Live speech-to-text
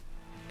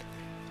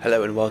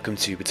Hello and welcome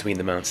to Between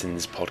the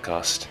Mountains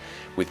podcast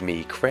with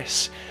me,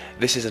 Chris.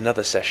 This is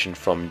another session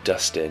from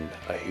Dustin,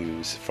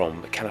 who's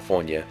from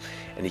California,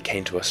 and he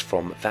came to us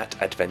from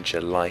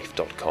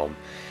thatadventurelife.com.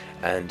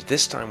 And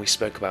this time we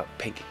spoke about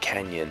Pink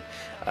Canyon,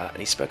 and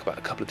he spoke about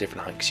a couple of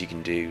different hikes you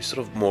can do,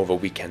 sort of more of a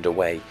weekend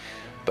away.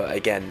 But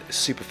again,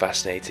 super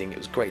fascinating. It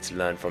was great to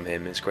learn from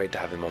him. It's great to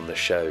have him on the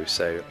show.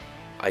 So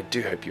I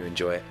do hope you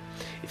enjoy it.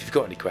 If you've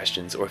got any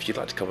questions, or if you'd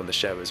like to come on the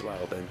show as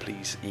well, then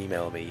please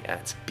email me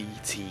at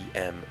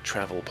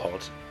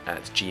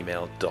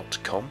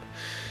btmtravelpod@gmail.com.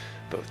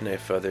 But with no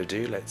further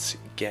ado, let's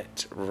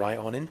get right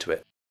on into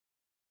it.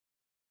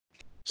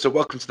 So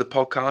welcome to the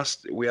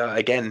podcast. We are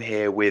again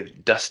here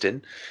with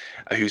Dustin,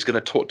 who's going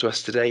to talk to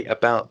us today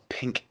about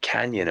Pink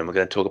Canyon, and we're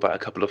going to talk about a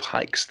couple of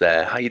hikes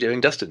there. How are you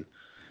doing, Dustin?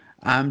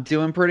 I'm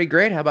doing pretty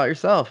great. How about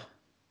yourself?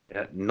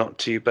 Yeah, not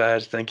too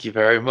bad. Thank you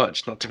very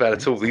much. Not too bad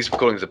at all. These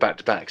recordings are back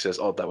to back, so it's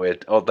odd that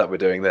we're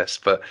doing this.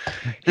 But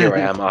here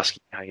I am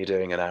asking how you're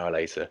doing an hour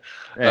later.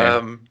 Hey,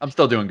 I'm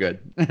still doing good.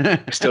 We're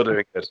still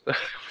doing good. We're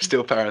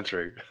still powering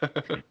through.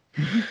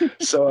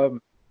 So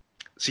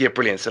yeah,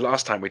 brilliant. So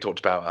last time we talked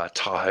about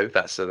Tahoe.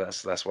 That's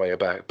why you're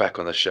back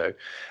on the show.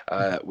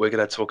 We're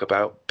going to talk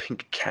about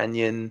Pink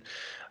Canyon.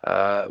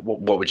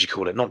 What would you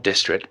call it? Not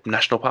district,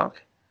 national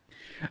park.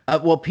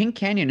 Well, Pink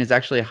Canyon is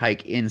actually a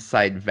hike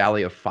inside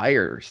Valley of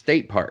Fire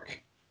State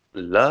Park.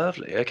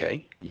 Lovely.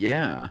 Okay.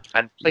 Yeah.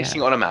 And placing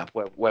Yeah. it on a map,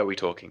 where are we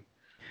talking?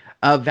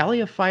 Valley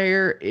of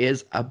Fire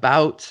is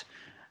about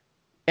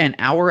an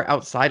hour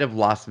outside of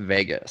Las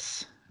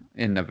Vegas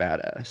in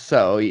Nevada.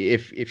 So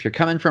if you're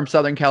coming from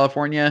Southern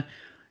California,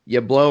 you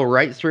blow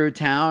right through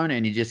town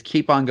and you just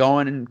keep on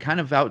going and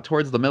kind of out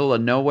towards the middle of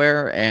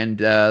nowhere,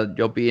 and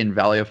you'll be in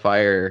Valley of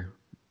Fire.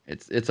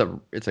 It's a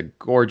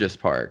gorgeous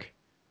park.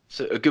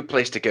 So a good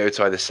place to go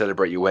to either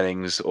celebrate your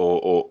winnings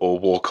or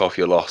walk off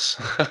your loss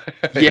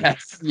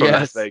Yes, from Las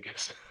yes.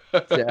 Vegas.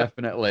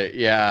 Definitely.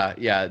 Yeah,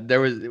 yeah.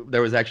 There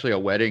was actually a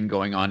wedding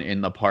going on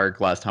in the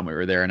park last time we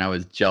were there, and I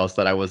was jealous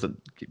that I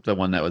wasn't the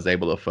one that was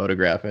able to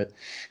photograph it.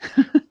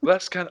 Well,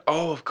 that's kind of,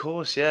 oh, of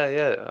course, yeah,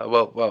 yeah.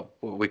 Well,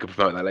 we could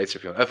promote that later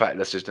if you want. In fact,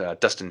 let's just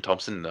Dustin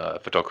Thompson,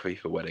 photography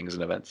for weddings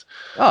and events.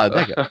 Oh,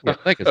 thank you. Yeah,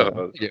 thank you, sir.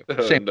 Thank you.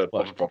 No, Shameless not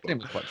plug. a problem.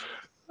 Shameless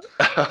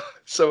plug.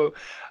 So,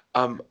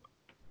 um,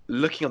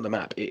 looking on the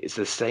map, it's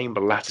the same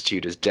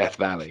latitude as Death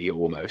Valley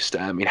almost.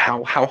 I mean,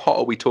 how hot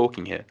are we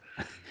talking here?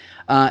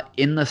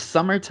 In the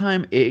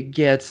summertime, it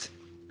gets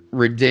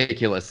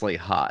ridiculously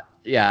hot.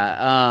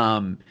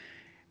 Yeah.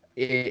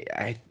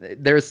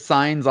 There's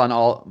signs on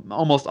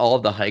almost all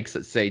of the hikes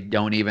that say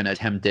don't even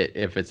attempt it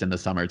if it's in the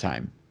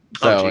summertime.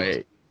 Oh, So,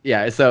 geez.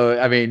 yeah. So,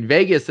 I mean,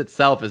 Vegas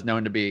itself is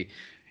known to be,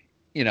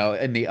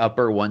 in the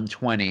upper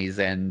 120s,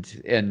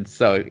 and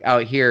so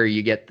out here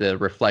you get the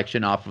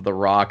reflection off of the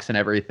rocks and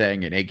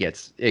everything, and it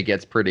gets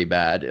pretty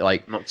bad.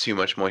 Like, Not too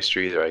much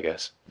moisture either, I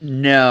guess.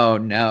 no,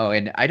 no,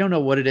 and I don't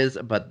know what it is,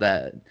 but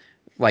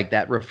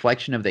that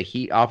reflection of the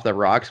heat off the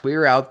rocks. We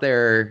were out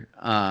there.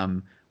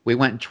 We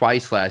went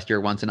twice last year,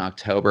 once in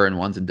October and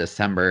once in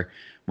December.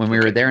 When we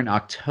were Okay. there in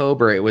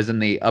October, it was in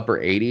the upper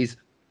 80s,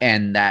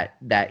 and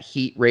that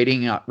heat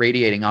radiating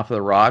off of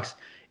the rocks,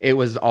 it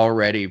was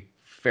already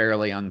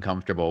fairly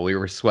uncomfortable. We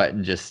were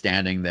sweating just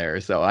standing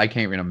there, so I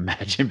can't even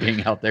imagine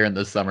being out there in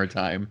the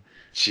summertime.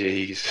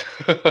 Jeez.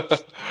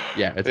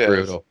 Yeah, it's Yes.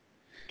 brutal.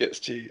 Gets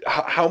to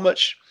how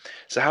much.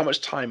 So how much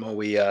time are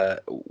we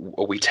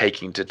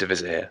taking to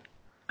visit here?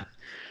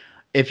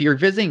 If you're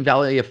visiting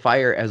Valley of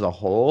Fire as a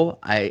whole,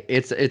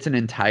 it's an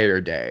entire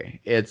day.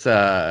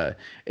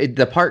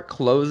 The park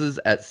closes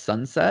at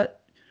sunset,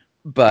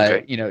 Okay.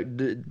 but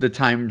the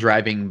time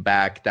driving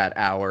back that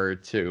hour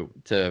to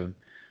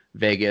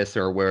Vegas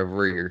or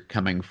wherever you're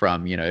coming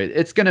from,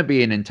 it's going to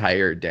be an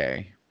entire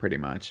day pretty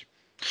much.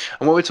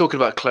 And when we're talking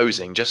about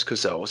closing, just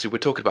because obviously we're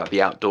talking about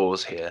the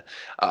outdoors here,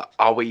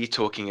 are we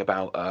talking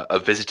about a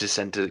visitor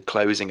center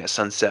closing at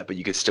sunset, but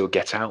you could still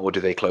get out, or do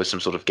they close some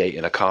sort of gate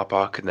in a car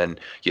park and then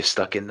you're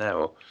stuck in there?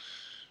 Or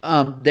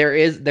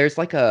There's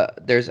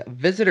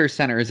visitor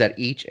centers at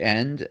each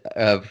end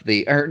of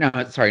the, or no,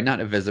 sorry, not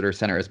a visitor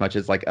center as much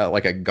as like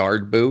a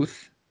guard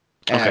booth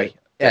okay, at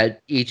yeah,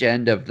 at each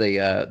end of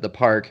the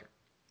park.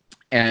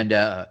 And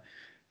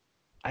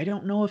I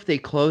don't know if they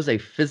close a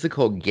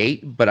physical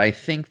gate, but I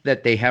think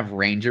that they have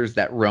rangers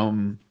that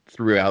roam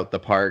throughout the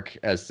park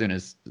as soon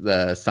as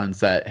the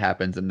sunset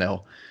happens, and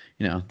they'll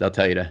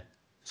tell you to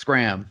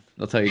scram.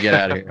 They'll tell you to get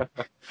out of here.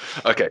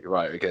 okay,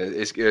 right, okay.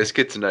 It's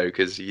good to know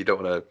because you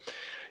don't want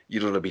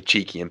to be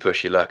cheeky and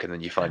push your luck, and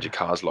then you find your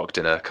car's locked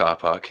in a car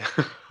park.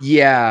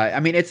 Yeah, I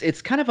mean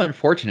it's kind of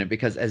unfortunate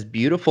because as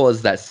beautiful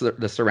as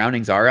the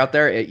surroundings are out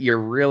there, you're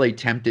really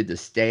tempted to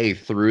stay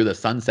through the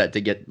sunset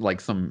to get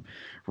like some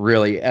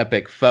really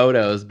epic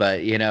photos,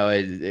 but you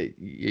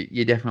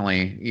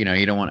definitely you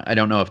don't want. I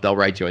don't know if they'll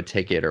write you a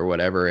ticket or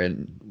whatever,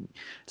 and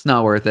it's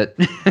not worth it.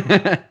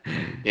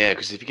 Yeah,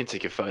 because if you can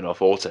take your phone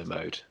off auto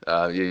mode,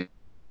 your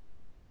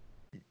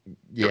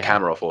Yeah,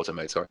 camera off auto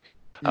mode, sorry,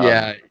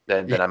 yeah.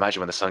 then I imagine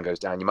when the sun goes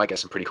down, you might get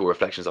some pretty cool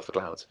reflections off the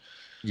clouds.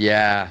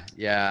 Yeah,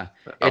 yeah.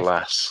 It's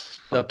Alas,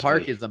 the not to park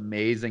be. is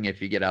amazing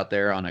if you get out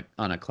there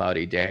on a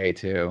cloudy day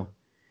too.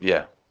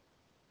 Yeah,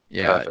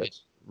 Yeah, it perfect.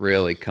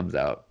 really comes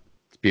out.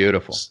 It's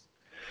beautiful.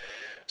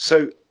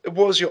 So,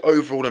 what was your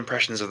overall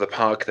impressions of the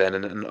park then,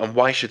 and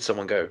why should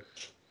someone go?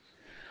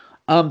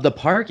 The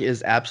park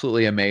is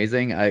absolutely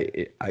amazing.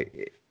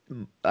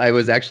 I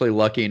was actually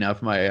lucky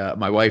enough.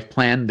 My wife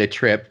planned the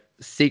trip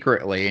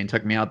secretly and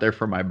took me out there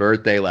for my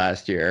birthday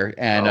last year.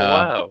 And Oh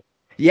wow.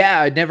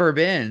 yeah, I'd never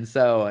been,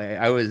 so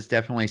I was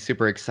definitely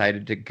super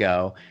excited to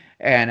go.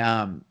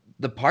 And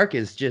the park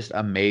is just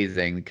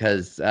amazing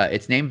because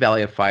it's named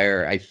Valley of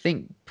Fire. I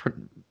think,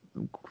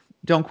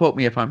 don't quote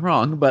me if I'm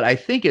wrong, but I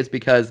think it's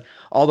because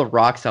all the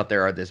rocks out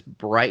there are this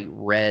bright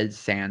red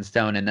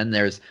sandstone, and then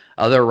there's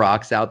other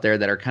rocks out there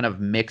that are kind of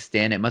mixed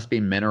in. It must be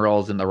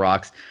minerals in the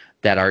rocks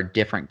that are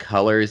different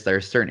colors.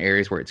 There's certain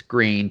areas where it's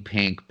green,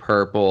 pink,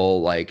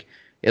 purple, like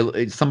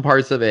some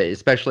parts of it,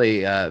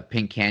 especially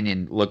Pink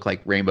Canyon, look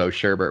like rainbow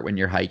sherbet when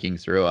you're hiking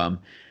through them.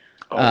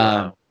 Oh Um,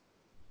 wow.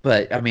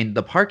 but I mean,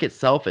 the park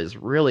itself is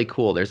really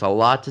cool. There's a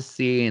lot to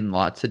see and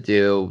lot to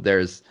do.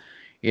 There's,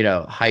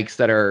 hikes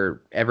that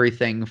are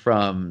everything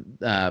from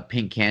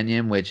Pink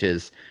Canyon, which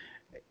is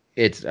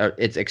it's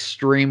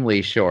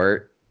extremely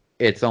short.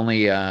 It's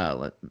only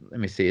let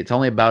me see, it's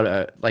only about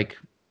a like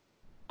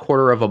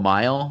quarter of a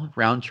mile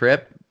round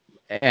trip,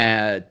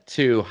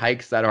 to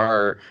hikes that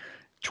are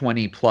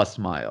 20 plus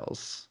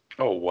miles.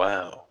 Oh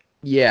wow.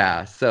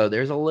 Yeah, so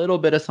there's a little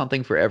bit of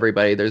something for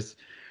everybody. There's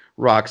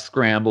rock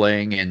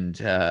scrambling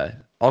and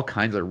all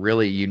kinds of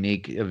really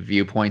unique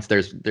viewpoints.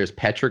 There's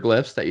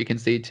petroglyphs that you can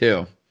see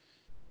too.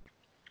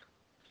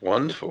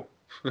 Wonderful.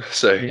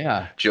 So,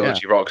 Yeah, yeah,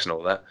 geology rocks and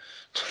all that.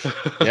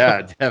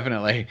 yeah,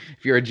 definitely.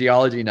 If you're a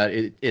geology nut,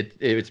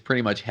 it's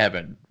pretty much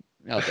heaven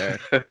out there.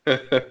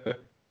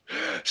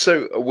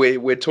 So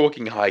we're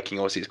talking hiking.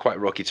 Obviously, it's quite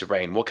rocky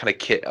terrain. What kind of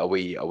kit are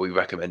we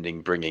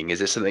recommending bringing? Is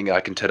this something I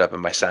can turn up in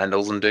my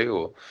sandals and do?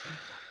 Or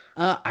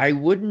I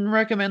wouldn't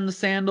recommend the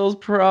sandals,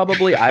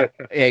 probably.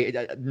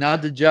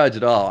 Not to judge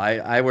at all.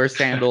 I wear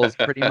sandals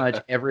pretty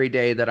much every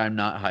day that I'm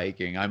not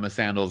hiking. I'm a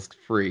sandals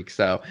freak.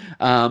 So,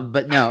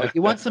 but no, if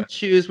you want some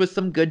shoes with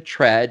some good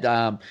tread,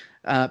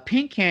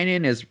 Pink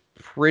Canyon is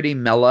pretty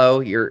mellow.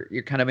 You're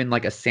kind of in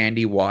like a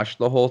sandy wash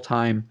the whole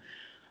time.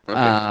 okay,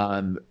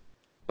 Um,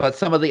 but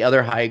some of the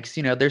other hikes,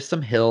 there's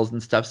some hills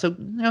and stuff. So,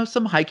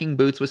 some hiking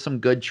boots with some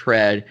good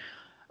tread.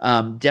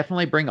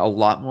 Definitely bring a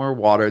lot more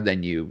water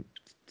than you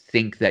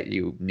think that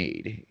you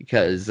need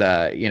because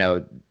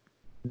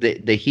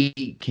the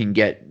heat can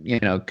get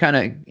kind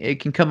of it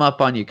can come up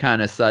on you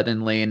kind of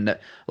suddenly, and a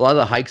lot of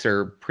the hikes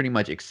are pretty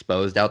much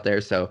exposed out there,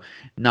 so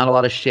not a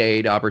lot of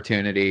shade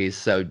opportunities.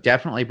 So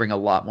definitely bring a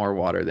lot more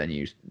water than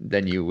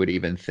you would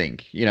even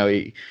think.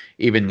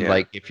 Even yeah.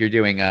 like if you're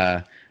doing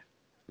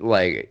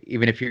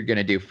even if you're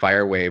gonna do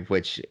fire wave,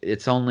 which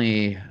it's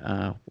only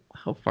how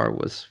far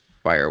was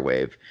fire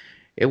wave?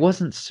 It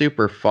wasn't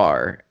super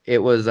far. It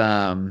was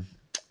I'm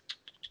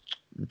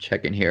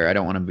checking here. I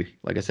don't want to be,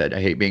 like I said,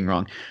 I hate being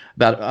wrong.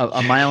 About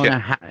a mile and Yeah, a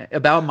half,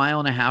 about a mile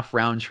and a half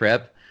round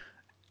trip.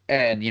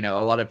 And, a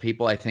lot of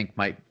people I think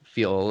might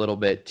feel a little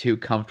bit too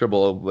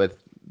comfortable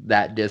with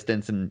that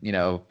distance and,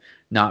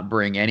 not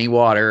bring any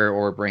water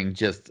or bring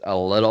just a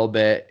little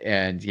bit.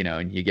 And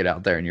you get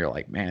out there and you're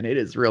like, man, it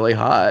is really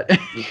hot.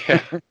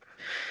 yeah.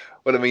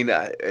 Well, I mean,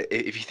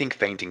 if you think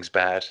fainting's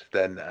bad,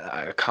 then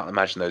I can't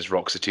imagine those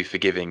rocks are too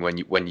forgiving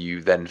when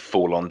you then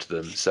fall onto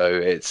them. So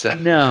it's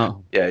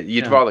No, yeah,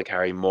 you'd no. rather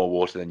carry more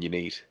water than you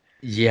need.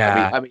 I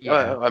mean, Yeah, I mean,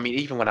 yeah.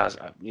 even when I was,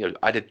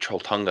 I did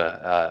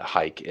Trolltunga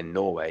hike in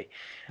Norway.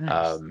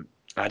 Nice.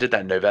 I did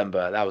that in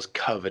November. That was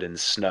covered in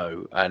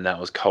snow and that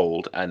was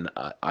cold, and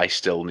I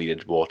still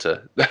needed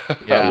water, a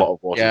Yeah, lot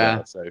of water yeah.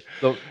 there. So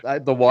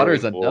The water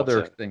is bring another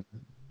water. thing.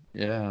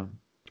 Yeah.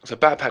 So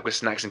backpack with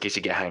snacks in case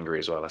you get hangry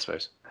as well, I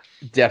suppose.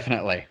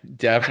 Definitely,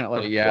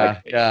 definitely, Like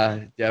yeah, me. yeah,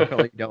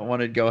 definitely. Don't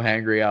want to go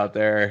hangry out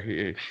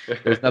there.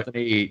 There's nothing to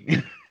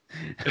eat.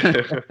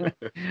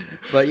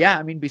 But yeah,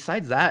 I mean,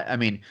 besides that, I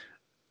mean,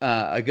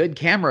 a good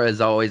camera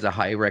is always a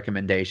high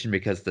recommendation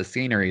because the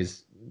scenery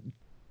is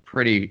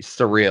pretty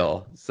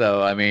surreal.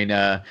 So, I mean,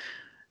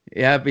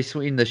 yeah,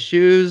 between the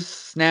shoes,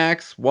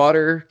 snacks,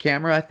 water,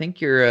 camera, I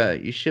think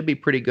you should be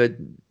pretty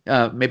good.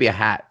 Maybe a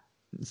hat,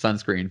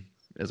 sunscreen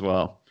as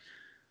well.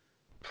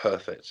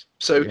 Perfect.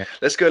 So Yeah.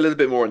 let's go a little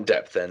bit more in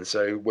depth then.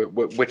 So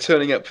we're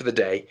turning up for the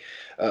day.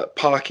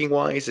 Parking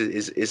wise,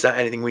 is that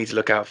anything we need to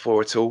look out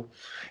for at all?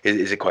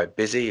 Is it quite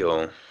busy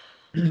or?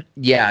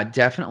 Yeah,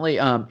 definitely.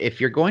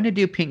 If you're going to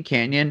do Pink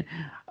Canyon,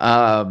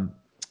 um,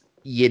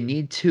 you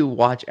need to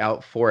watch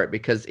out for it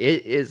because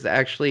it is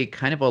actually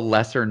kind of a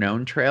lesser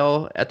known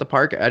trail at the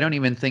park. I don't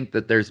even think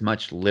that there's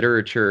much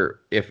literature,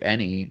 if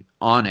any,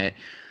 on it.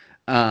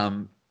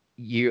 Um,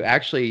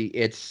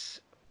 it's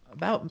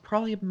about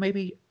probably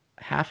maybe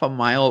half a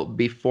mile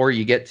before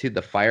you get to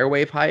the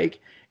Firewave hike,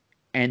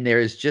 and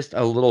there's just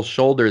a little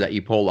shoulder that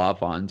you pull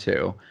off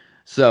onto.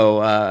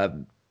 So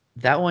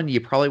that one you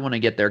probably want to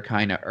get there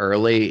kind of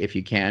early if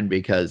you can,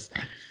 because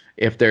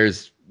if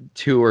there's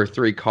two or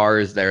three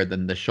cars there,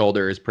 then the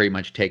shoulder is pretty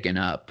much taken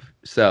up.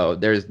 So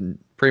there's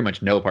pretty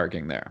much no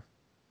parking there.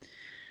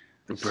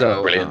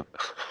 So Brilliant.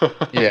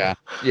 yeah,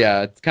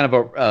 yeah, it's kind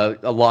of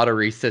a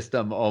lottery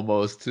system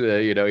almost.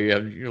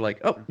 You're like,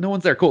 oh, no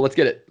one's there. Cool, let's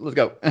get it. Let's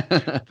go.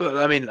 But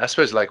I mean, I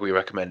suppose like we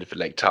recommended for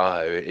Lake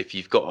Tahoe, if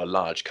you've got a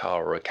large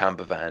car or a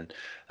camper van,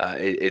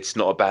 it's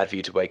not bad for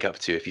you to wake up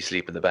to if you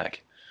sleep in the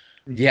back.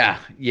 Yeah,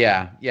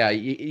 yeah,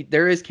 yeah.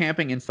 There is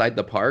camping inside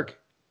the park,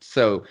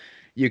 so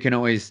you can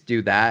always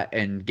do that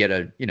and get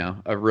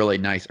a really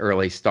nice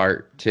early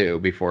start too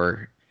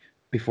before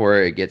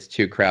it gets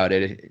too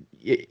crowded.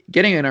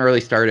 Getting an early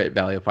start at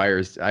Valley of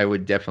Fires, I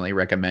would definitely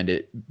recommend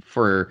it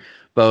for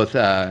both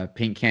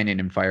Pink Canyon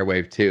and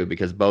Firewave too,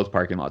 because both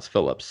parking lots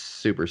fill up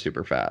super,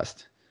 super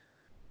fast.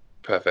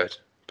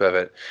 Perfect.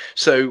 Perfect.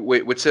 So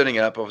we're turning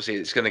up. Obviously,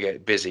 it's going to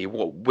get busy.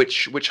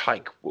 Which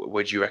hike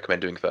would you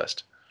recommend doing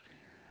first?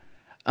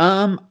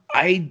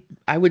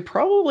 I would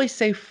probably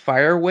say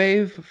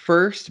Firewave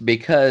first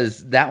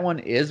because that one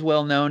is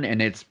well known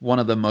and it's one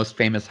of the most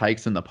famous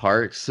hikes in the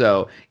park.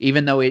 So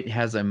even though it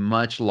has a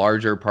much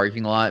larger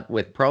parking lot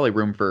with probably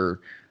room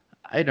for,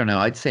 I don't know,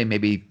 I'd say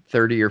maybe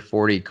 30 or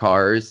 40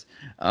 cars.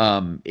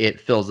 It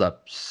fills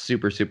up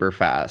super, super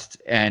fast.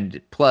 And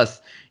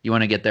plus, you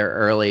want to get there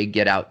early,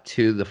 get out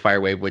to the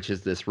Firewave, which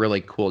is this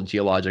really cool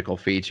geological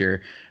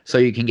feature, so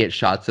you can get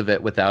shots of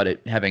it without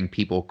it having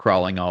people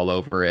crawling all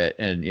over it.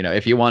 And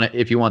if you want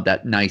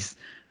that nice,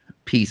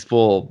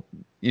 peaceful,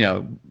 you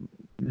know,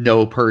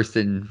 no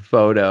person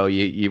photo,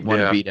 you want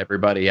to Yeah. beat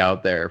everybody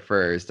out there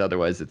first.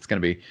 Otherwise, it's going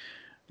to be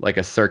like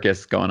a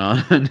circus going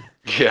on.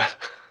 Yeah.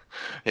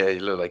 Yeah,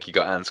 you look like you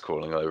got ants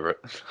crawling over it.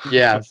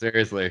 Yeah,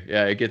 seriously.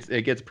 Yeah, it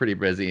gets pretty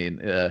busy in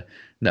the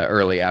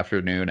early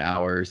afternoon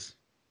hours.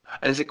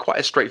 And is it quite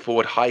a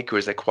straightforward hike, or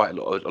is there quite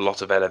a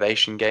lot of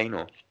elevation gain,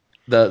 or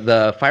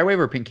The Firewave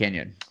or Pink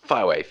Canyon?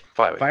 Firewave?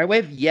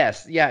 Firewave,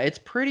 yes. Yeah, it's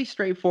pretty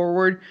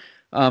straightforward.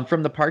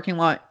 From the parking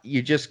lot,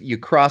 you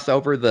cross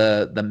over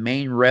the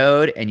main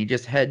road and you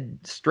just head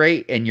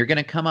straight and you're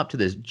gonna come up to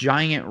this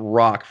giant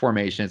rock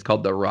formation. It's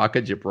called the Rock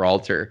of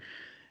Gibraltar.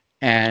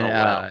 And Oh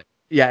wow.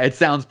 yeah, it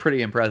sounds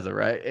pretty impressive,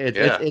 right?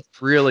 Yeah.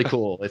 It's really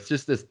cool. It's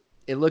just this.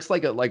 It looks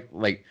like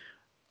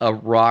a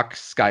rock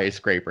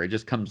skyscraper. It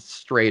just comes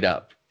straight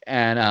up.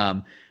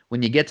 And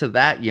when you get to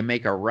that, you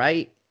make a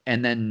right,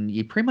 and then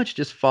you pretty much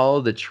just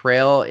follow the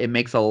trail. It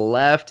makes a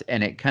left,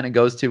 and it kind of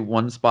goes to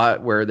one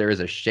spot where there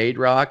is a shade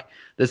rock.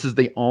 This is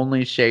the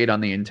only shade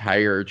on the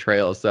entire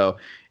trail. So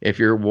if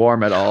you're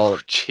warm at Oh all,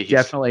 jeez.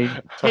 definitely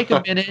take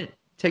a minute,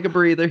 take a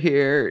breather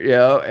here,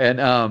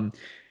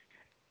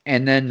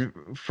 and then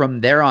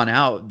from there on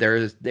out,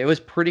 it was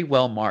pretty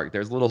well marked.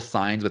 There's little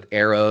signs with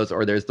arrows,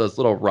 or there's those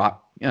little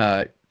rock.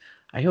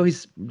 I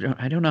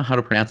don't know how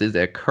to pronounce it. Is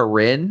it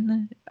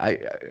Corinne?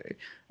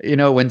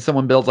 When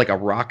someone builds like a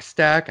rock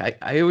stack,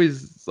 I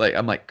always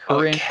I'm like Oh,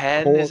 Corinne,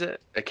 Ken, is it?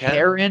 A Ken?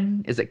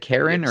 Karen. Is it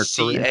Karen or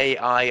Corinne? Cairn is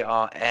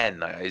I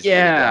know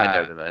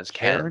Yeah, them as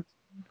Ken. Karen.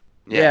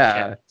 Yeah,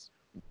 Ken. Yeah,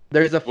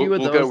 there's a few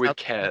of We'll go those with out.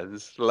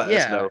 Ken's. Let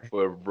us know Yeah. if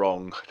we're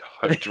wrong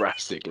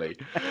drastically.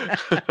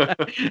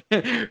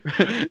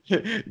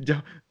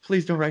 Don't,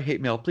 please don't write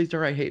hate mail. Please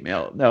don't write hate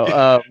mail.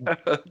 No.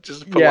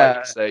 Just politely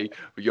Yeah. say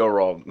you're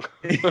wrong.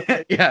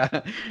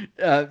 Yeah.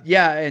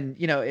 Yeah, and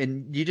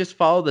you just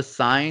follow the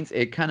signs.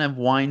 It kind of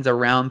winds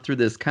around through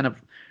this kind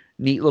of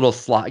neat little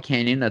slot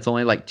canyon that's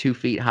only like 2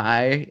 feet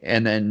high,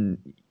 and then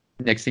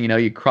next thing you know,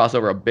 you cross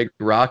over a big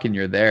rock and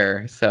you're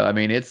there. So I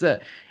mean,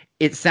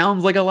 it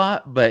sounds like a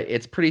lot, but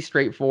it's pretty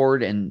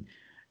straightforward, and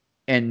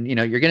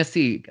you're gonna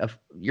see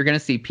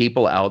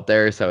people out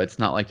there, so it's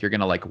not like you're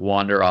gonna like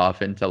wander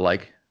off into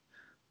like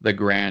the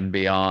grand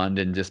beyond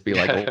and just be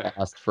like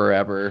lost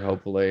forever,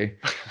 hopefully.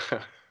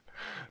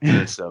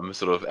 There's some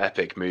sort of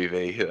epic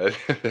movie.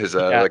 There's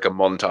Yeah. like a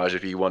montage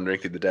of you wandering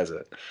through the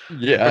desert.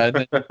 Yeah, and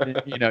then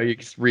you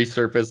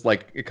resurface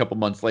like a couple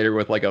months later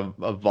with like a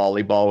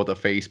volleyball with a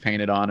face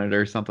painted on it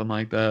or something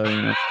like that.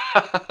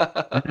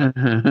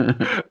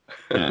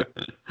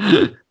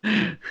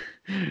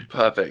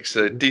 Perfect.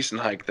 So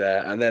decent hike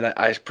there, and then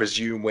I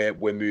presume we're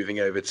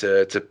moving over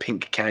to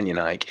Pink Canyon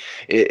hike.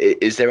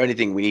 Is there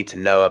anything we need to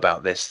know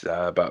about this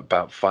about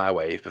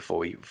Firewave before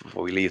we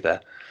leave there?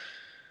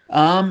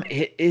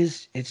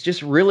 It's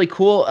just really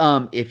cool.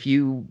 If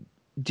you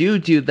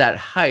do that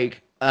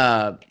hike,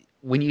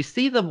 when you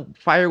see the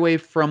fire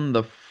wave from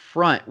the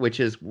front, which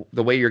is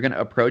the way you're gonna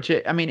approach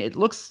it, I mean, it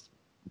looks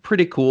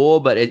pretty cool,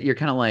 but you're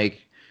kind of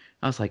like,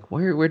 I was like,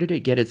 where did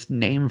it get its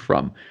name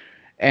from?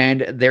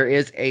 And there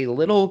is a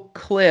little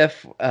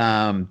cliff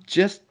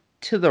just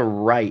to the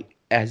right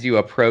as you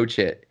approach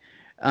it.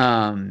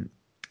 Um,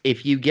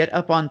 if you get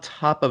up on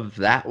top of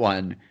that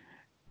one,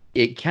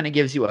 it kind of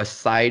gives you a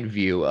side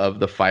view of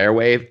the fire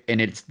wave, and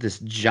it's this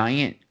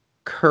giant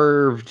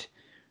curved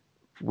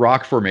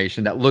rock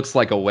formation that looks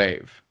like a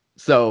wave.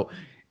 So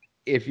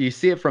if you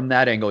see it from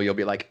that angle, you'll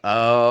be like,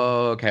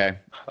 "Oh, okay,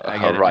 I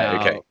get it Right.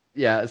 Okay. now."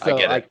 Yeah. I So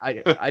get I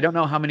it. I, I don't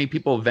know how many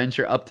people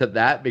venture up to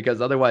that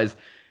because otherwise,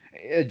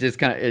 it just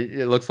kind of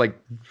it looks like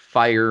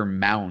fire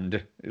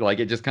mound. Like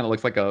it just kind of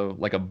looks like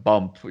a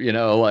bump,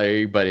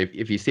 like, but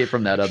if you see it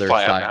from that other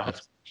Fire side, mound.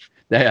 that's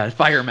yeah,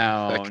 fire I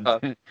mound.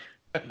 can't.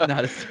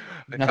 Not as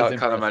I not as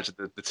can't impressive. imagine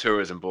the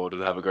tourism board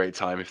would have a great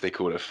time if they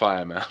called it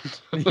Fire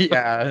Mound.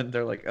 Yeah, and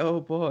they're like, "Oh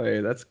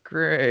boy, that's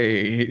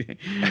great."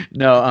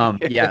 No,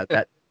 yeah,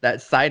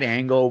 that side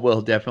angle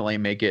will definitely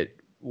make it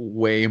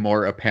way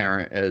more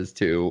apparent as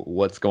to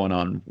what's going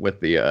on with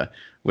the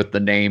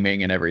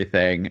naming and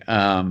everything.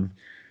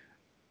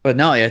 But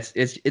no,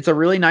 it's a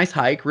really nice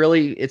hike.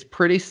 Really, it's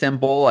pretty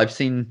simple. I've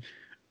seen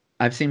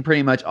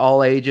pretty much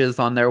all ages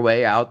on their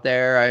way out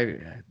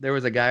there. There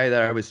was a guy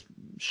that I was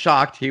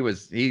shocked. He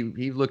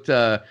looked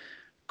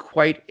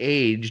quite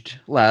aged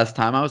last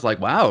time. I was like,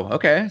 wow,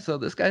 okay, so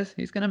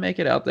he's gonna make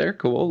it out there.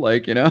 Cool,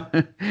 like,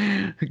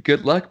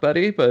 good luck,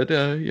 buddy. But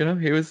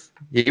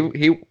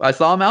he I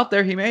saw him out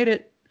there. He made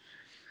it.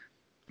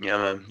 Yeah,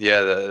 man.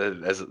 Yeah,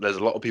 there's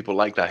a lot of people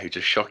like that who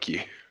just shock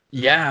you.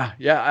 Yeah,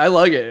 yeah, I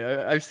like it.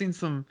 I've seen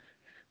some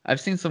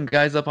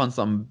guys up on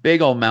some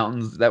big old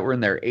mountains that were in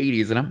their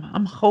 80s, and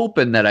I'm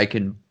hoping that I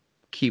can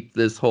keep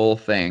this whole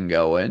thing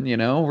going.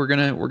 We're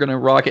gonna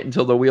rock it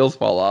until the wheels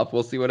fall off.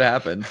 We'll see what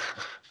happens.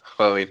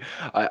 Well, I mean,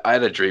 I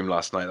had a dream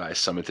last night that I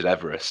summited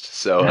Everest.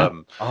 So, Yeah.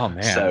 Oh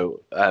man.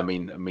 I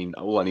mean,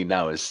 all I need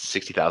now is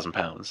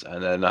 £60,000,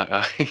 and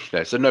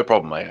then so no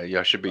problem.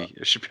 I should be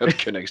able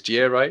to go next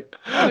year, right?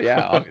 Oh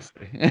yeah,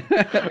 obviously.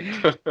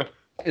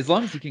 As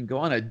long as you can go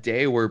on a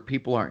day where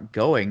people aren't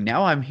going.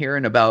 Now I'm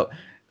hearing about,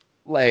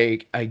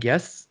 like, I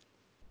guess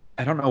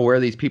I don't know where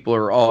these people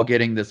are all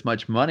getting this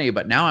much money,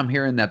 but now I'm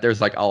hearing that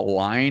there's like a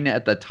line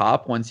at the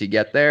top once you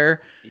get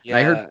there. And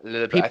I heard Yeah, a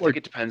little bit. I people think are,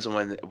 it depends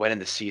on when in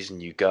the season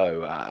you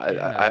go.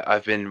 yeah.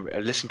 I've been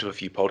listening to a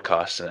few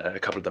podcasts, and a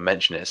couple of them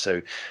mention it.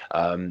 So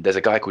there's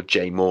a guy called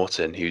Jay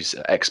Morton who's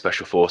ex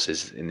Special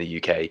Forces in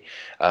the UK.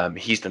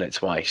 He's done it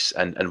twice,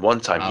 and one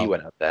time he Wow.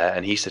 went up there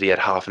and he said he had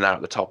half an hour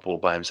at the top all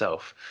by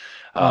himself.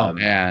 Oh Um,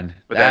 man,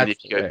 but then that's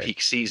if you the go way.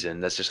 peak season,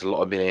 there's just a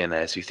lot of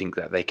millionaires who think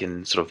that they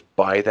can sort of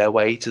buy their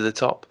way to the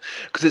top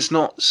because it's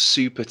not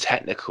super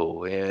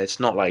technical. It's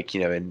not like,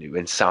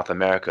 in South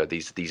America,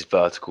 these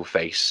vertical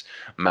face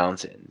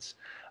mountains.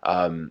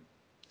 Um,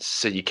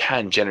 so you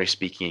can, generally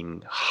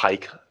speaking,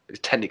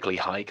 technically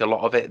hike a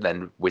lot of it,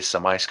 then with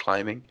some ice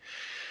climbing.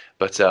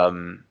 But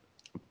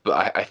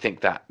I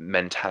think that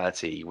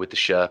mentality with the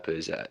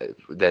Sherpas,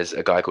 there's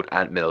a guy called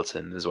Ant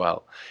Middleton as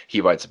well.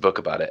 He writes a book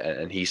about it,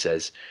 and he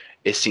says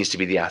it seems to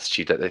be the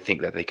attitude that they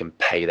think that they can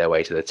pay their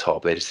way to the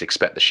top. They just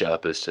expect the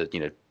Sherpas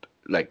to,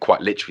 like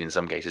quite literally in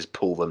some cases,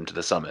 pull them to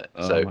the summit.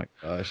 Oh So my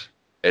gosh.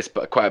 it's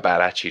quite a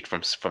bad attitude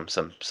from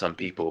some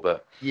people.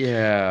 But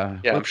Yeah.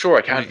 yeah, I'm What's sure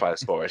I the can point? find a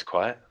spot where it's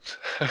quiet.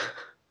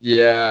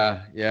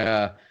 Yeah,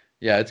 yeah,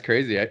 yeah. It's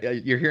crazy.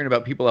 You're hearing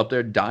about people up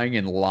there dying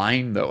in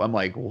line, though. I'm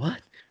like,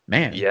 what,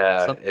 man?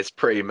 Yeah, it's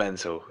pretty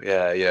mental.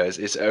 Yeah, yeah,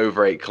 it's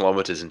over 8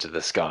 kilometers into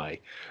the sky.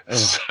 Oh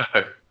So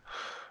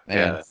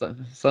man, yeah.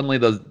 suddenly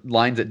those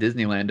lines at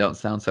Disneyland don't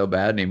sound so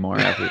bad anymore.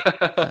 After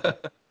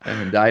I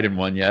haven't died in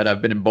one yet.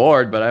 I've been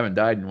bored, but I haven't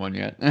died in one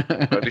yet.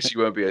 Well, at least you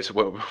won't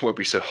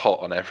be so hot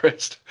on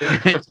Everest.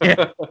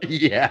 Yeah,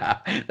 yeah,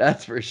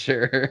 that's for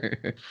sure.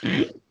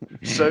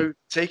 So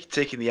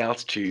taking the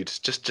altitude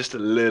just a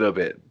little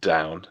bit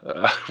down.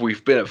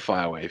 We've been at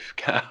Firewave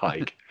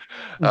hike.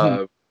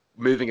 Mhm, Uh,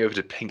 Moving over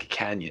to Pink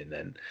Canyon,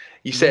 then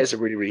you say mhm. it's a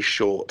really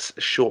short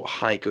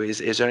hike.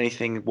 Is there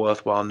anything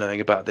worthwhile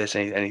knowing about this?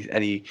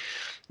 Any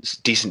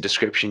decent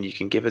description you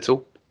can give at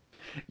all?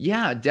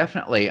 Yeah,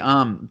 definitely.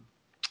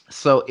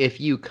 So if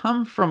you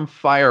come from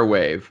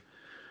Firewave,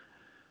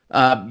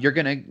 you're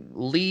gonna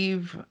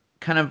leave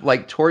kind of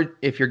like toward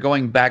if you're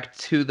going back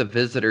to the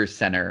visitor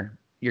center,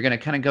 you're gonna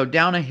kind of go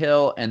down a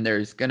hill and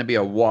there's gonna be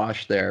a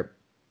wash there,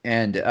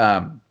 and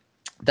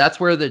that's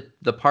where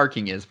the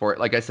parking is for it.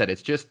 Like I said,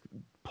 it's just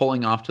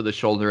pulling off to the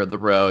shoulder of the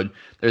road.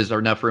 There's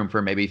enough room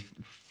for maybe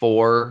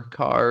four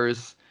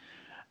cars.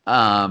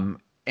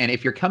 And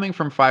if you're coming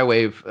from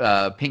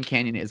Firewave, Pink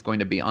Canyon is going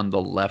to be on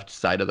the left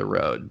side of the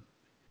road.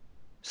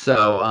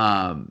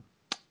 So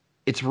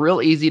it's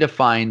real easy to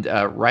find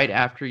right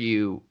after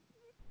you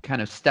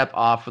kind of step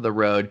off of the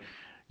road.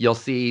 You'll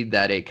see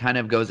that it kind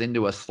of goes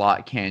into a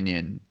slot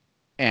canyon,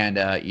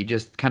 and you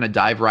just kind of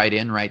dive right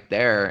in right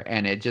there,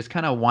 and it just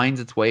kind of winds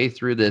its way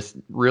through this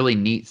really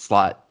neat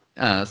slot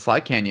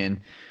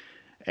canyon,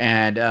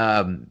 and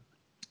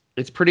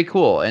it's pretty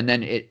cool. And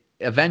then it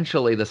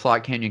eventually the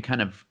slot canyon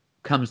kind of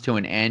comes to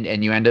an end,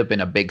 and you end up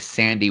in a big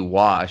sandy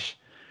wash.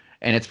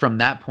 And it's from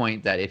that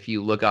point that if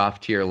you look off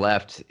to your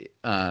left,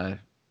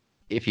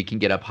 if you can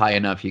get up high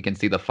enough, you can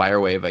see the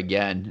Firewave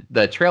again.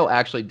 The trail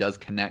actually does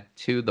connect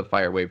to the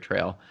Firewave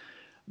trail,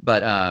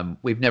 but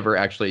we've never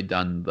actually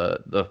done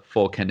the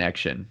full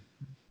connection.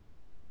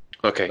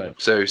 Okay,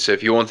 But so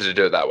if you wanted to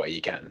do it that way,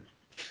 you can.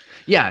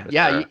 yeah, But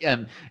yeah,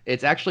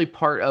 it's actually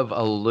part of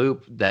a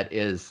loop that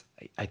is,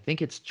 I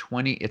think it's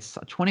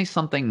a 20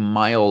 something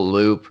mile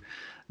loop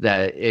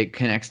that it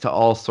connects to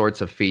all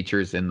sorts of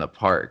features in the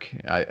park.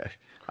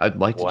 I'd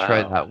like to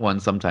try wow. that one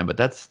sometime, but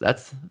that's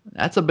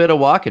a bit of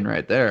walking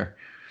right there.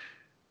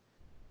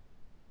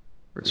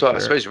 for So I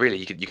sure. suppose really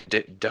you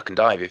could duck and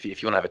dive if you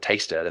want to have a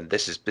taster. Then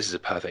this is a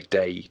perfect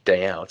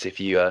day out. If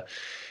you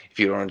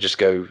want to just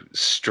go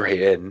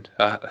straight in,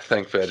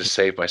 thankfully I just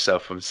saved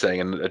myself from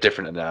saying a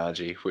different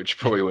analogy, which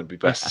probably wouldn't be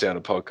best to say on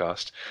a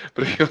podcast.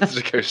 But if you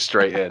wanted to go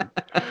straight in,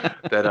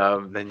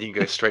 then you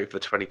can go straight for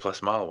the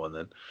 20+ mile one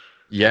then.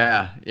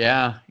 Yeah,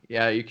 yeah,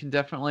 yeah. You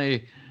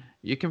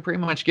can pretty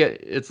much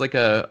get, it's like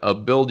a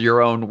build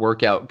your own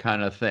workout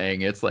kind of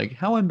thing. It's like,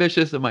 how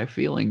ambitious am I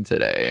feeling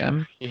today?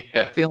 I'm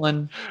Yeah.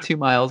 feeling 2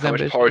 miles How much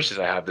ambitious. porridge did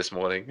I have this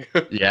morning?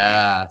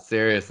 Yeah,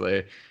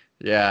 seriously.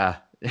 Yeah,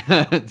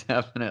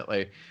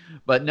 definitely.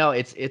 But no,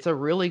 it's a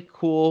really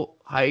cool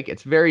hike.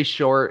 It's very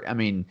short. I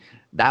mean,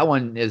 that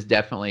one is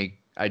definitely,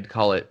 I'd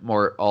call it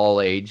more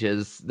all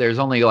ages. There's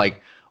only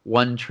like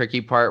one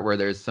tricky part where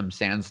there's some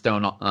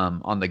sandstone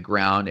on the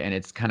ground, and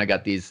it's kind of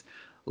got these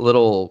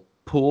little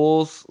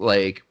pools.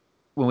 Like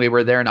when we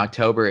were there in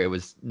October, it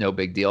was no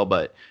big deal,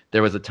 but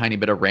there was a tiny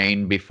bit of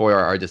rain before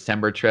our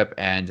December trip,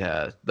 and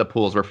the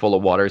pools were full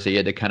of water, so you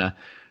had to kind of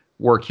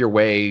work your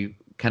way,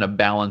 kind of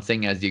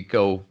balancing as you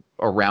go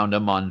around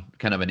them on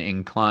kind of an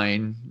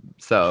incline.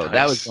 So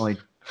Nice.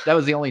 that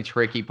was the only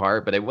tricky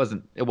part, but it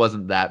wasn't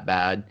that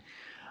bad.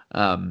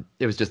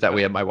 It was just that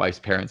we had my wife's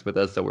parents with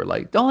us, so we're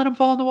like, don't let them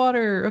fall in the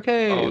water,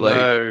 okay? Oh Like,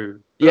 no.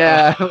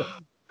 yeah,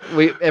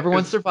 we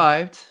everyone Because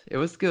survived. It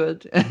was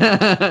good.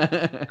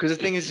 the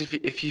thing is,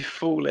 if you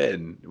fall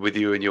in with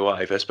you and your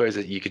wife, I suppose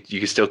that you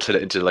could still turn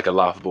it into like a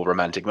laughable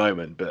romantic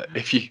moment. But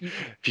Yeah,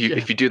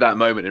 if you do that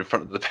moment in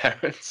front of the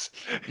parents,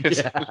 it's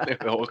a yeah.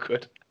 little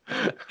awkward.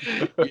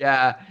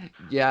 Yeah,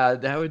 yeah,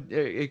 that would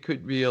it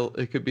could be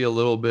it could be a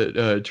little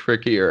bit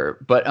trickier,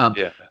 but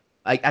Yeah.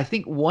 I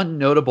think one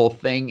notable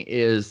thing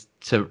is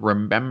to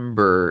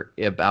remember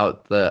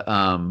about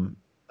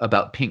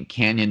Pink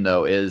Canyon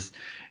though is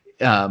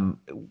um,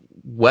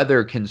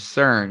 weather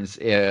concerns.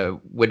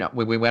 When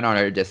we went on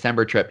our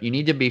December trip, you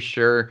need to be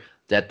sure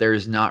that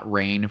there's not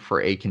rain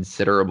for a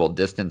considerable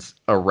distance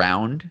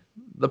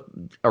the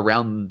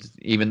around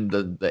even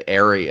the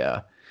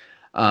area.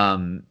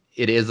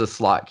 It is a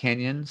slot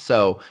canyon,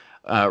 so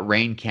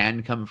rain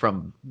can come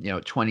from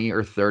 20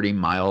 or 30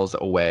 miles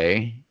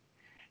away,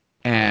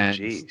 Oh, and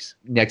jeez.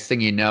 next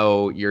thing you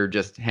know, you're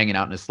just hanging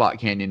out in a slot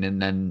canyon,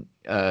 and then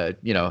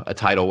a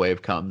tidal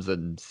wave comes,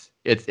 and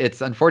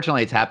it's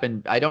unfortunately it's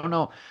happened. I don't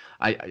know.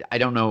 I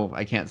don't know.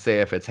 I can't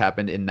say if it's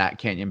happened in that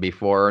canyon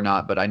before or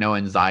not, but I know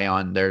in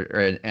Zion there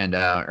or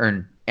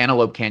in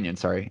Antelope Canyon,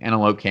 sorry,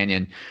 Antelope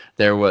Canyon,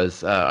 there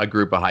was a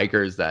group of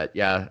hikers that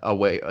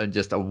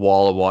just a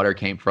wall of water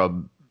came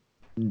from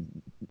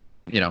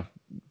you know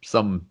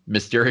some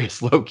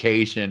mysterious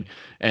location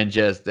and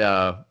just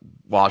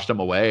washed them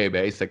away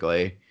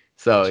basically.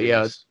 So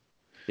yeah, Jeez.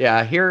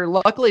 yeah. Here,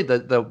 luckily,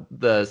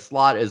 the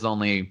slot is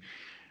only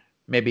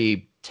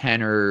maybe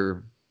 10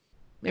 or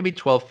maybe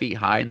 12 feet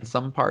high in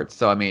some parts.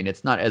 So I mean,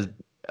 it's not as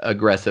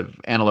aggressive.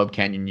 Antelope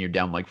Canyon, you're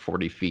down like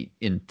 40 feet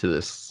into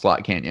this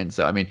slot canyon.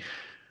 So I mean,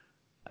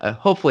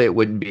 hopefully, it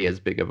wouldn't be as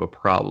big of a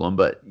problem.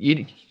 But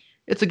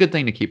it's a good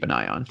thing to keep an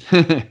eye on.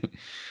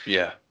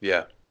 Yeah,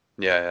 yeah,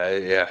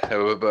 yeah.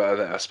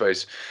 But I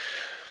suppose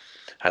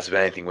has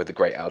been anything with the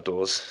great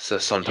outdoors. So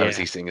sometimes Yeah,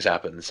 these things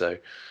happen. So,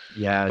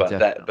 yeah, but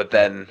definitely.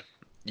 then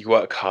you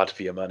work hard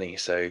for your money.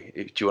 So,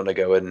 do you want to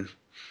go and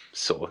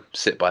sort of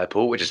sit by a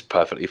pool, which is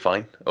perfectly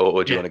fine,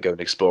 or do you Yeah. want to go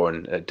and explore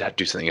and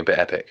do something a bit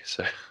epic?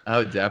 So,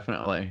 Oh,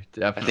 definitely,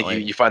 I think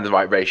definitely. you find the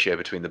right ratio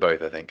between the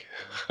both. I think.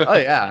 Oh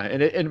yeah,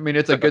 and I mean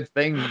it's a good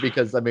thing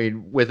because I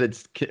mean with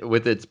its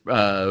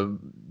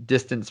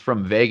distance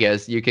from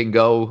Vegas, you can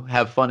go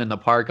have fun in the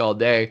park all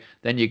day.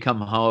 Then you come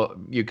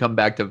home, you come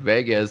back to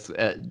Vegas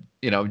at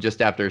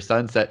just after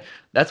sunset.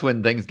 That's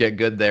when things get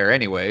good there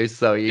anyway.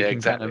 So you Yeah,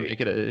 can kind of exactly.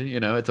 make it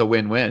it's a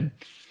win-win.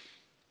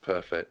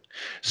 Perfect.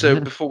 So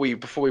before we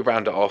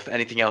round it off,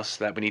 anything else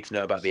that we need to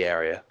know about the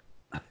area?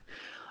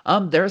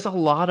 There's a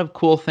lot of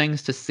cool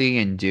things to see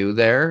and do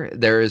there.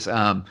 There's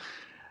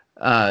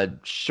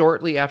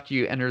shortly after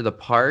you enter the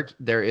park,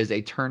 there is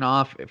a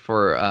turnoff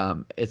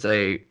for it's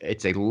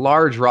a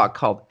large rock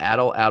called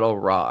Addle Addle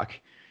Rock,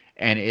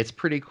 and it's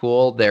pretty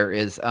cool. There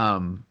is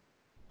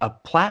a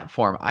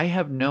platform. I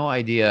have no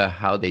idea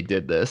how they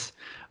did this,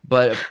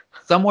 but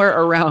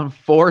somewhere around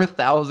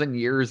 4,000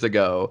 years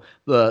ago,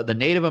 the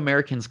Native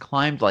Americans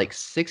climbed like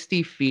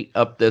 60 feet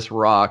up this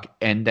rock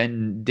and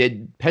then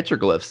did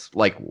petroglyphs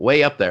like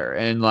way up there,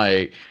 and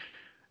like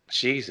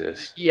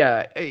Jesus.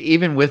 yeah,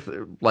 even with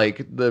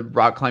like the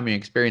rock climbing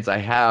experience I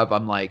have,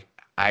 I'm like,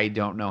 I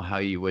don't know how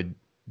you would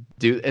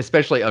do,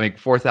 especially, I mean,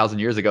 4,000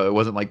 years ago, it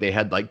wasn't like they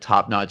had like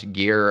top-notch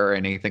gear or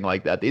anything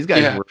like that. These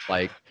guys Yeah. were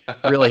like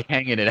really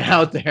hanging it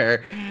out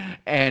there.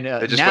 And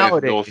They're just waiting for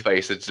the North nowadays,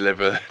 Face to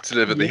deliver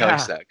the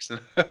ice yeah, axe.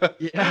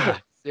 yeah,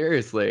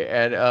 seriously.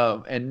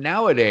 And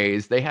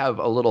nowadays they have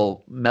a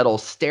little metal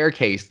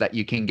staircase that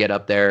you can get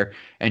up there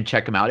and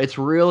check them out. It's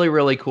really,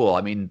 really cool.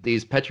 I mean,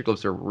 these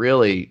petroglyphs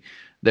are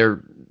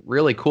they're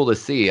really cool to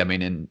see. I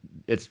mean, and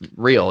it's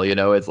real,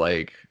 it's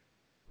like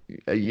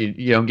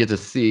you don't get to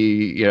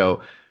see,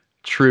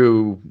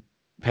 true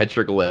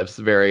petroglyphs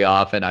very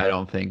often. I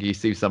don't think you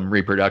see some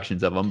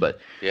reproductions of them, but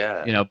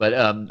Yeah.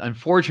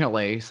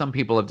 unfortunately, some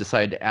people have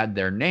decided to add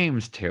their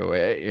names to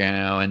it,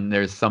 and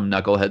there's some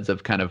knuckleheads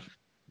have kind of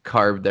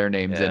carved their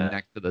names in Yeah.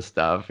 next to the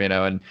stuff,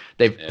 and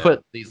they've Yeah.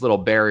 put these little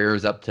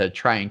barriers up to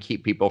try and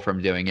keep people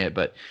from doing it,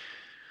 but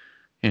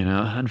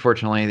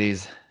unfortunately,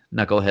 these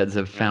knuckleheads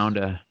have Yeah. found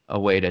a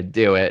way to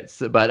do it.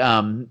 So, but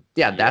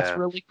yeah, that's Yeah.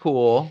 really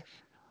cool.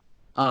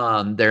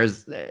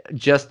 There's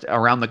just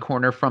around the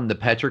corner from the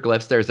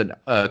petroglyphs, there's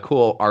a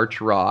cool arch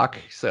rock,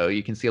 so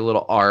you can see a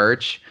little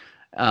arch.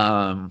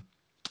 Um,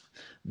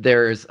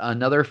 there's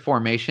another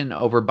formation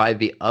over by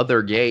the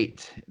other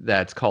gate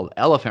that's called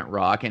Elephant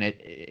Rock,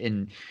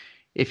 and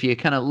if you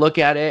kind of look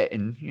at it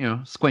and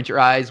squint your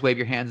eyes, wave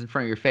your hands in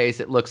front of your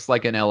face, it looks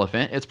like an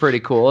elephant. It's pretty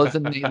cool. It's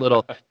a neat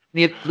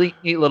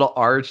little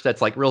arch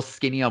that's like real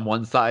skinny on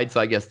one side.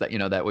 So I guess that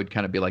that would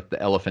kind of be like the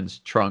elephant's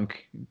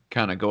trunk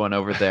kind of going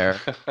over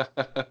there.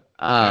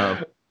 Uh,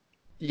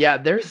 yeah,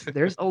 there's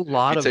a You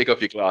lot of take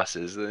off your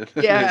glasses, then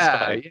it's yeah,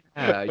 fine.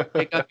 yeah. You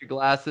take off your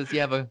glasses, you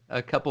have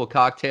a couple of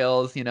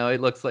cocktails,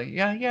 it looks like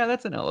yeah,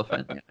 that's an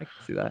elephant. Yeah, I can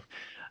see that.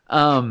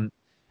 Um,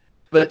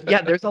 but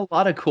yeah, there's a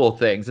lot of cool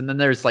things, and then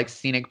there's like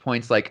scenic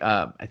points, like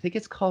I think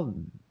it's called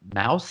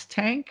Mouse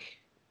Tank.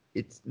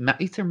 It's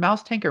either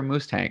Mouse Tank or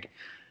Moose Tank.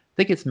 I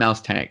think it's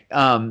Mouse Tank.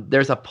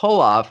 There's a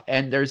pull off,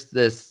 and there's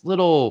this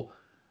little.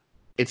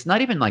 It's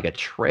not even like a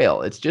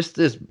trail. It's just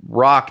this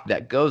rock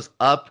that goes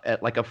up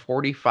at like a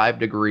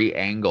 45-degree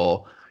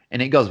angle,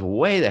 and it goes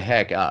way the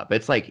heck up.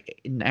 It's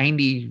like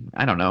 90,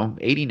 I don't know,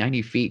 80,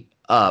 90 feet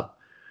up,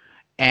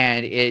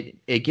 and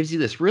it gives you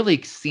this really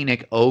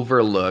scenic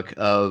overlook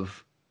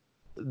of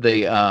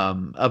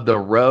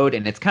the road,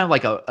 and it's kind of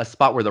like a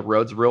spot where the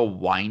road's real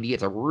windy.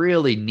 It's a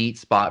really neat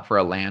spot for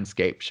a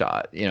landscape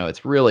shot.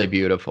 It's really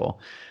beautiful.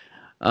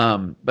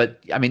 But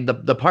I mean,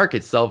 the park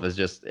itself is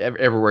just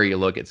everywhere you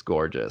look, it's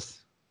gorgeous.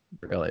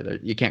 Really,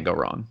 you can't go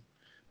wrong.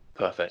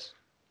 Perfect.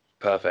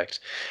 Perfect.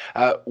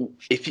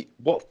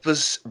 What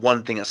was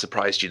one thing that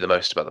surprised you the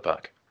most about the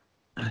park?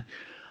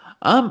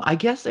 I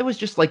guess it was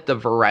just like the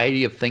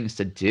variety of things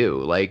to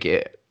do.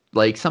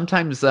 Like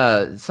sometimes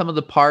some of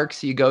the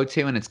parks you go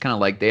to and it's kind of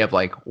like they have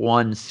like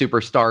one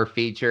superstar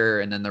feature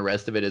and then the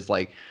rest of it is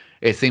like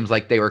it seems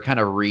like they were kind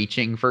of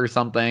reaching for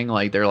something.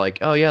 Like they're like,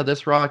 "Oh yeah,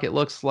 this rock it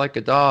looks like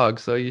a dog,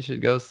 so you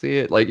should go see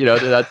it." Like,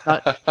 that's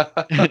not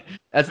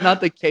that's not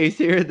the case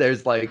here.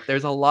 There's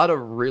a lot of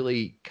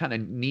really kind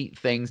of neat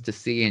things to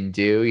see and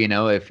do,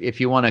 if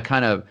you want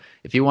to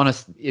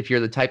if you're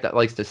the type that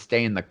likes to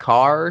stay in the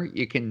car,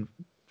 you can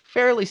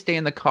fairly stay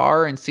in the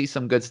car and see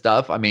some good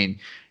stuff. I mean,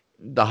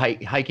 the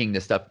hiking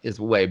this stuff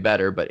is way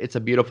better, but it's a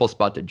beautiful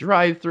spot to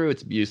drive through.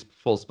 It's a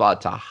beautiful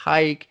spot to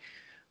hike.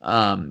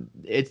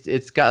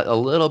 It's got a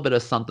little bit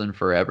of something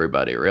for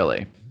everybody,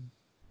 really.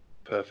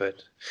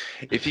 Perfect.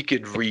 If you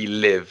could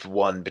relive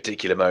one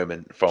particular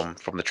moment from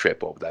the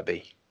trip, what would that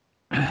be?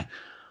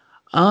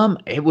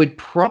 It would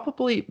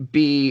probably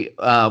be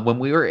when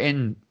we were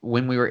in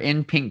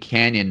Pink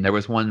Canyon. There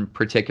was one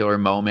particular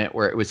moment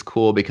where it was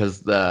cool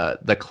because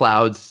the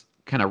clouds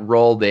kind of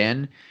rolled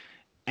in,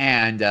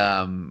 and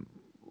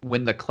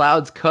when the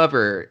clouds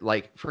cover,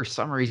 like for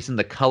some reason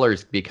the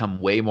colors become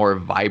way more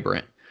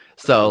vibrant.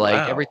 Oh So like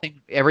wow.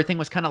 everything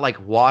was kind of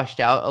like washed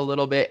out a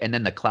little bit, and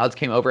then the clouds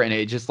came over, and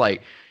it just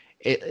like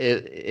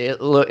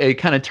it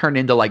kind of turned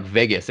into like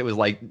Vegas. It was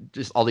like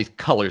just all these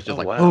colors just Oh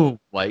like wow. boom,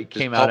 like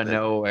Just came out of popping.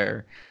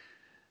 nowhere,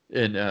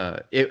 and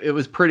it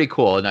was pretty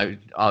cool. And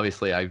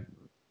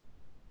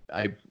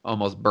I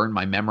almost burned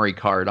my memory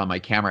card on my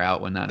camera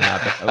out when that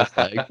happened. I was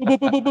like, boom, boom,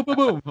 boom, boom, boom, boom,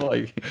 boom.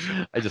 Like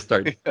I just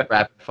started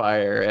rapid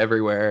fire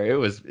everywhere.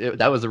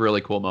 That was a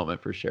really cool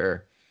moment for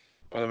sure.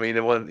 Well, I mean,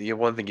 the one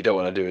thing you don't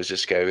want to do is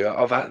just go,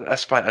 oh,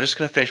 that's fine. I'm just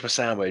going to finish my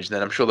sandwich, and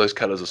then I'm sure those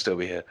colors will still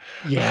be here.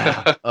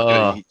 Yeah.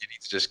 You need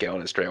to just get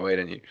on it straight away,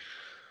 don't you?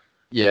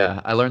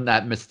 Yeah, I learned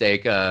that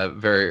mistake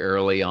very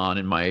early on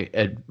in my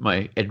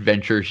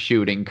adventure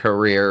shooting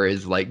career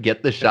is like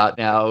get the shot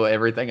now,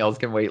 everything else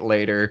can wait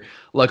later.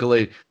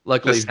 Luckily,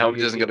 The luckily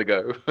sandwich isn't V going to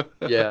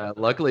go.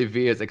 luckily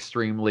V is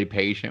extremely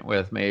patient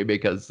with me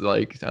because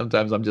like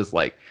sometimes I'm just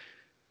like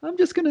I'm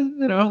just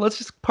gonna, let's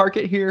just park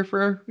it here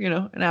for,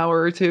 an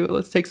hour or two.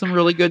 Let's take some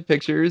really good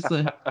pictures.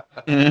 Well,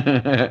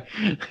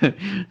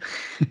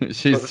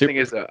 She's the thing super.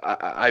 is,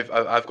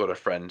 I've got a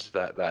friend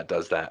that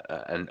does that,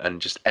 and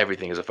just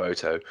everything is a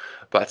photo.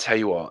 But I tell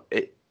you what,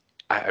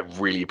 I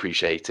really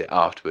appreciate it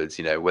afterwards.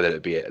 Whether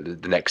it be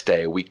the next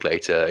day, a week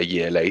later, a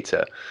year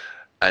later,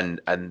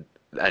 and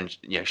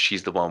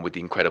she's the one with the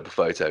incredible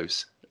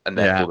photos and Yeah,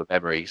 therefore the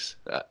memories.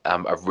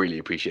 I've really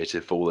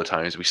appreciated for all the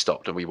times we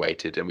stopped and we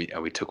waited and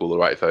we took all the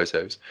right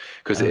photos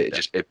because oh,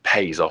 it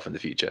pays off in the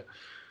future.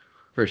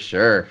 for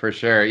sure, for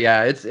sure.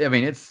 Yeah, I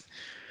mean,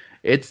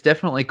 it's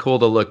definitely cool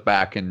to look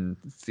back and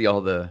see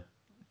all the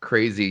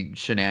crazy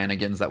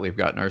shenanigans that we've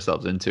gotten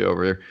ourselves into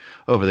over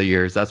the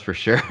years. That's for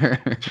sure.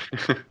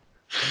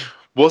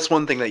 What's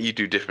one thing that you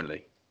do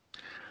differently?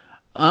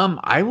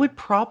 I would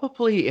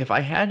probably, if I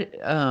had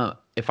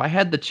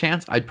the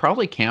chance, I'd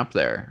probably camp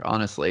there,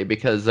 honestly,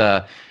 because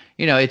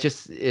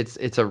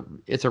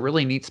it's a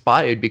really neat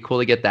spot. It'd be cool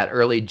to get that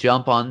early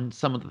jump on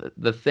some of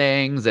the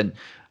things, and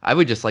I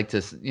would just like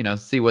to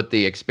see what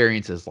the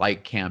experience is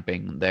like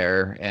camping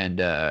there,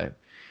 and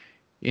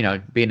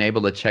being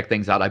able to check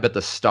things out. I bet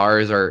the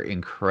stars are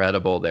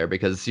incredible there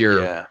because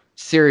you're Yeah,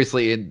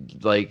 seriously in,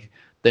 like,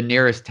 the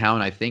nearest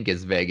town I think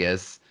is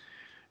Vegas,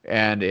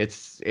 and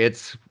it's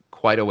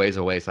quite a ways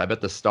away. So I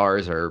bet the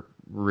stars are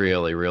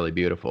really, really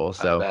beautiful.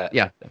 I So bet.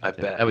 yeah, I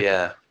that bet. would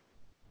Yeah,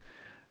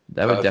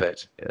 that would definitely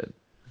perfect. be it.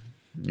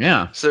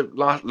 Yeah. So,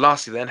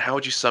 lastly, then, how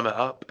would you sum it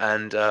up?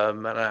 And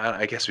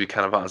I guess we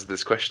kind of answered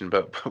this question,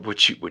 but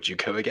would you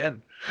go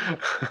again?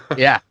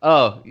 Yeah.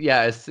 Oh,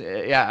 yes.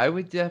 Yeah, I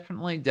would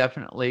definitely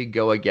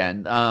go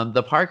again.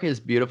 The park is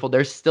beautiful.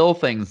 There's still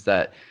things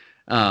that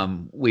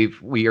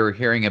we are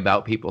hearing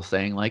about, people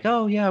saying like,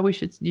 "Oh, yeah,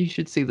 you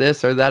should see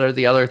this or that or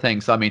the other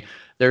thing." So I mean,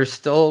 there's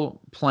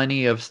still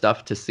plenty of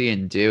stuff to see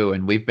and do,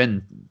 and we've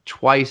been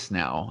twice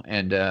now,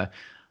 and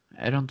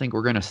I don't think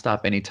we're going to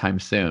stop anytime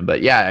soon.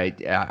 But yeah,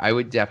 I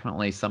would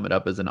definitely sum it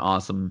up as an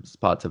awesome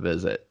spot to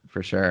visit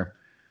for sure.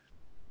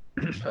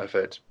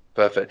 Perfect.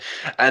 Perfect.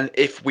 And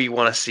if we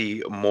want to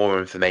see more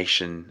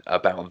information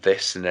about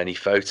this and any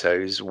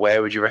photos,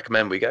 where would you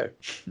recommend we go?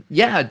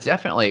 Yeah,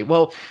 definitely.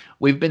 Well,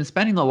 we've been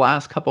spending the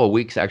last couple of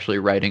weeks actually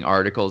writing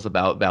articles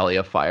about Valley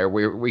of Fire.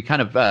 We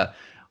kind of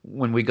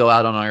when we go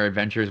out on our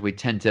adventures, we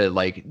tend to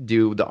like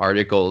do the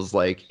articles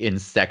like in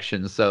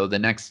sections. So the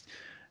next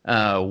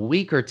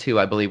week or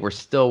two, I believe we're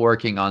still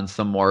working on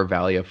some more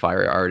Valley of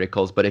Fire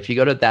articles. But if you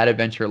go to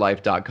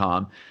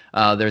thatadventurelife.com,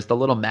 there's the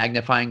little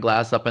magnifying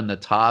glass up in the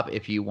top.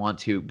 If you want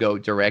to go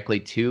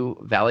directly to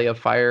Valley of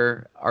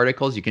Fire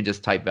articles, you can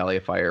just type Valley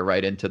of Fire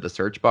right into the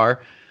search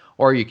bar,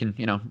 or you can,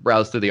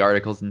 browse through the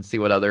articles and see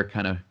what other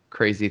kind of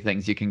crazy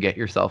things you can get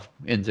yourself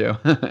into.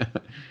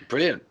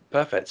 Brilliant.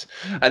 Perfect.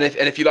 And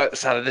if you like the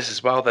sound of this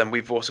as well, then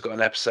we've also got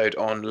an episode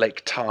on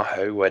Lake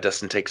Tahoe where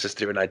Dustin takes us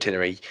through an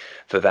itinerary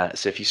for that.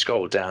 So if you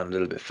scroll down a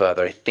little bit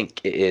further, I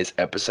think it is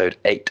episode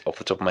 8 off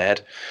the top of my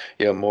head.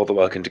 You're more than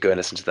welcome to go and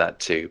listen to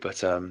that too.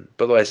 But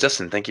otherwise,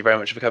 Dustin, thank you very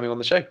much for coming on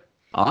the show.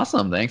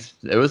 Awesome, thanks.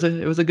 It was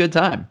a good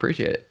time.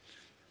 Appreciate it.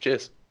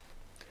 Cheers.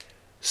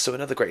 So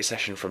another great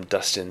session from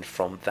Dustin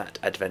from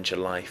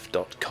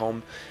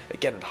thatadventurelife.com.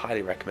 Again, I'd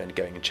highly recommend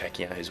going and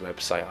checking out his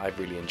website. I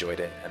really enjoyed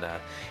it, and it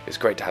was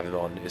great to have him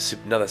on. It was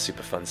another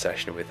super fun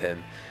session with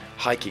him.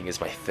 Hiking is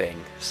my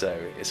thing, so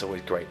it's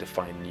always great to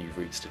find new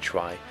routes to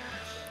try.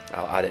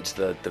 I'll add it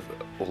to the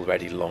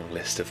already long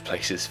list of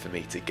places for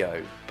me to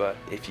go. But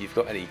if you've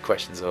got any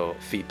questions or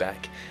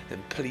feedback,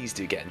 then please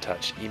do get in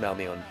touch. Email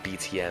me on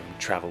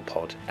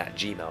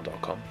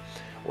btmtravelpod@gmail.com.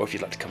 Or if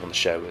you'd like to come on the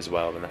show as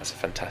well, then that's a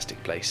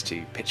fantastic place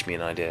to pitch me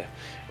an idea,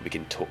 and we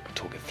can talk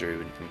it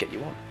through and get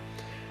you on.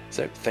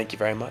 So thank you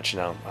very much,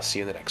 and I'll see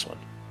you in the next one.